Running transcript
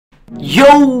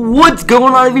Yo, what's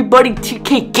going on, everybody?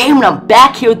 TK Gaming, I'm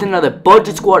back here with another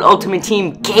Budget Squad Ultimate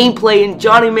Team gameplay, and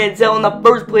Johnny Manziel in the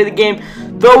first play of the game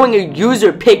throwing a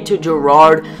user pick to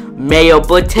Gerard Mayo.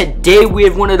 But today we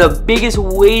have one of the biggest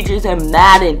wagers in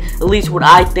Madden, at least what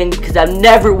I think, because I've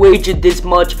never wagered this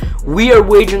much. We are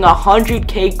wagering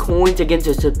 100k coins against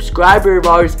a subscriber of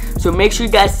ours, so make sure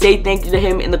you guys say thank you to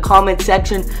him in the comment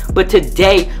section. But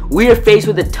today we are faced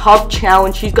with a tough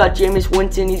challenge. He's got Jameis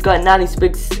Winston, he's got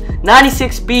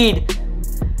 96 speed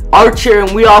Archer,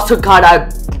 and we also got our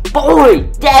boy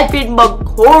David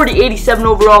McCourty, 87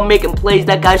 overall, making plays.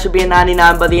 That guy should be a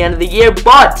 99 by the end of the year.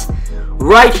 But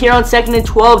right here on 2nd and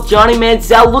 12, Johnny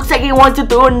Manziel looks like he wants to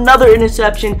throw another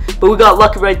interception, but we got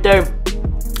lucky right there.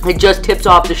 It just tips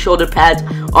off the shoulder pads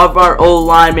of our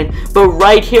O-lineman. But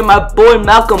right here, my boy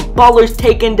Malcolm Butler's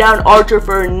taking down Archer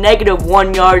for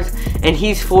 -1 yards, and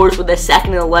he's forced with a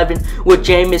 2nd and 11 with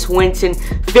Jameis Winston.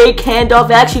 Fake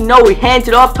handoff. Actually, no, he hands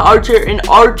it off to Archer, and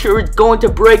Archer is going to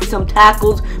break some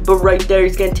tackles. But right there,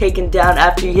 he's getting taken down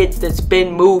after he hits the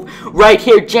spin move. Right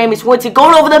here, Jameis Winston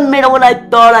going over the middle, and I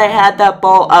thought I had that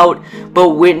ball out, but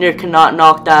Whitner cannot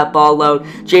knock that ball out.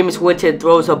 Jameis Winston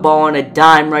throws a ball on a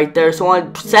dime right there. So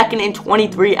on 2nd and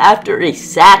 23 after a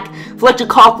sack, Fletcher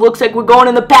Cox looks like we're going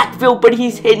in the backfield, but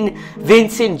he's hitting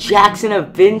Vincent Jackson,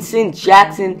 and Vincent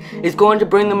Jackson is going to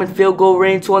bring them in field goal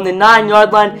range. So on the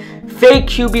 9-yard line, fake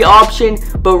QB option,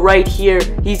 but right here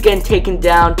he's getting taken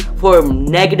down for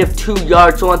 -2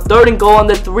 yards. So on 3rd and goal on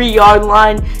the 3-yard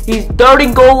line, he's 3rd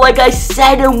and goal like I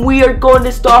said, and we are going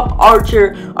to stop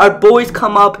Archer. Our boys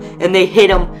come up and they hit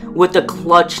him with the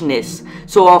clutchness.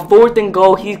 So on 4th and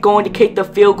goal, he's going to kick the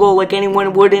field goal like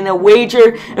anyone would in a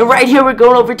wager. And right here we're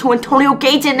going over to Antonio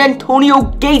Gates, and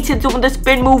Antonio Gates hits him with a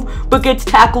spin move, but gets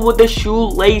tackled with a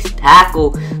shoelace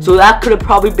tackle. So that could have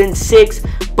probably been 6,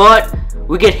 but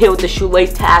we get hit with the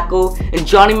shoelace tackle, and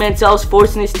Johnny Manziel's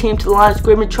forcing his team to the line of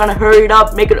scrimmage, trying to hurry it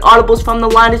up, making audibles from the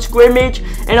line of scrimmage.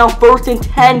 And on 1st and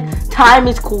 10, time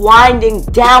is winding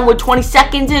down with 20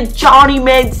 seconds, and Johnny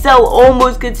Manziel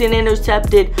almost gets an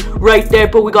intercepted right there,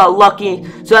 but we got lucky.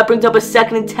 So that brings up a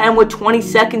 2nd and 10 with 20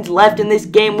 seconds left in this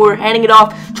game. We're handing it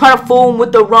off, trying to fool him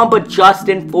with the run, but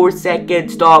Justin Forsett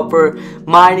gets stopped for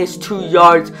 -2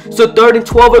 yards. So 3rd and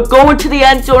 12, we're going to the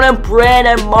end zone, and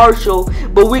Brandon Marshall,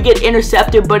 but we get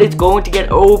intercepted, but it's going to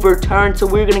get overturned, so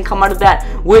we're going to come out of that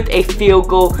with a field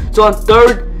goal. So on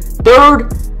third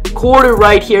quarter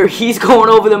right here, he's going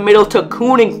over the middle to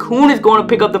Kuhn, and Kuhn is going to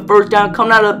pick up the first down,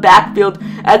 coming out of the backfield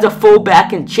as a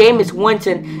fullback, and Jameis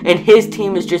Winston and his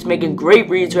team is just making great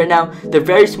reads right now. They're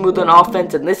very smooth on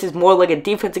offense, and this is more like a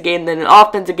defensive game than an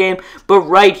offensive game. But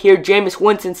right here, Jameis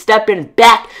Winston stepping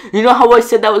back. You know how I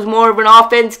said that was more of an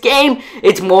offense game?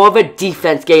 It's more of a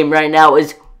defense game right now,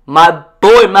 as my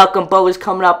boy Malcolm Butler's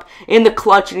coming up in the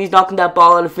clutch, and he's knocking that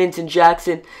ball out of Vincent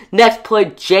Jackson. Next play,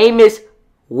 Jameis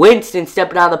Winston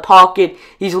stepping out of the pocket.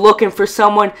 He's looking for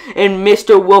someone, and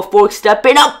Mr. Wilfork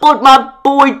stepping up, but my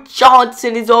boy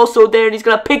Johnson is also there, and he's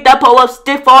going to pick that ball up,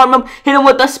 stiff arm him, hit him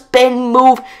with a spin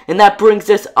move, and that brings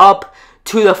us up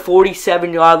to the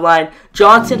 47-yard line.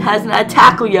 Johnson hasn't had a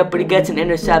tackle yet, but he gets an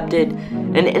intercepted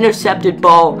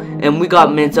ball, and we got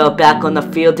Manziel back on the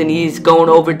field, and he's going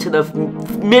over to the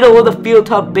middle of the field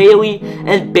to Bailey,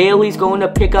 and Bailey's going to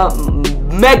pick up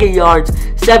mega yards,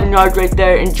 7 yards right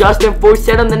there. And Justin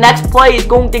Forsett on the next play is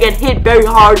going to get hit very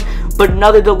hard, but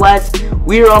nonetheless,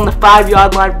 we are on the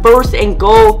 5-yard line, 1st and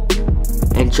goal,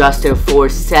 and Justin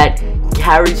Forsett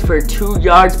carries for 2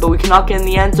 yards, but we cannot get in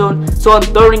the end zone. So on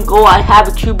 3rd and goal, I have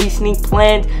a QB sneak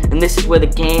planned, and this is where the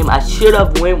game, I should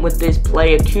have went with this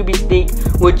play, a QB sneak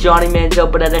with Johnny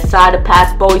Manziel, but I decided to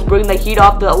pass ball. He's bringing the heat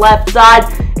off to the left side,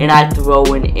 and I throw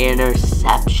an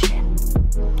interception.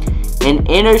 An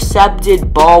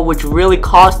intercepted ball, which really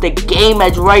cost the game,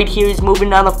 as right here he's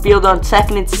moving down the field on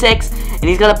 2nd and 6, and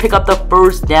he's going to pick up the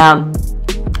first down.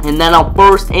 And then on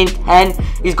 1st and 10,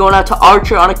 he's going out to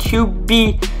Archer on a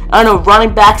QB, on a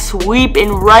running back sweep,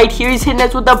 and right here he's hitting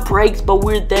us with the brakes, but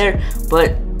we're there.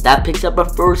 But that picks up a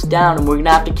first down, and we're going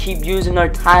to have to keep using our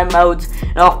timeouts.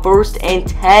 And on 1st and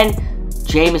 10,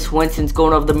 Jameis Winston's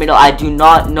going over the middle. I do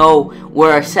not know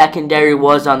where our secondary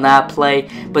was on that play,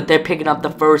 but they're picking up the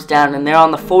first down, and they're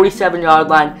on the 47-yard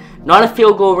line. Not a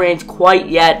field goal range quite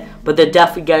yet, but they're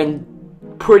definitely getting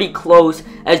pretty close.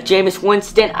 As Jameis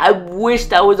Winston, I wish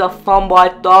that was a fumble. I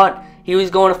thought he was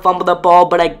going to fumble the ball,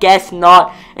 but I guess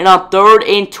not. And on 3rd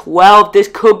and 12, this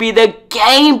could be the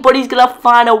game, but he's going to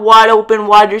find a wide open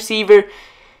wide receiver.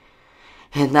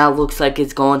 And that looks like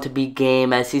it's going to be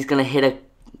game, as he's going to hit a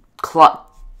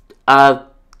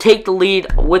take the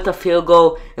lead with a field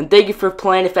goal. And thank you for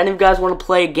playing. If any of you guys want to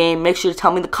play a game, make sure to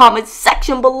tell me in the comments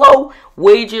section below.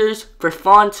 Wagers for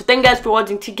fun. So thank you guys for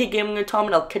watching TK Gaming and Tom,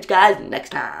 and I'll catch you guys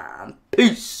next time.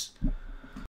 Peace.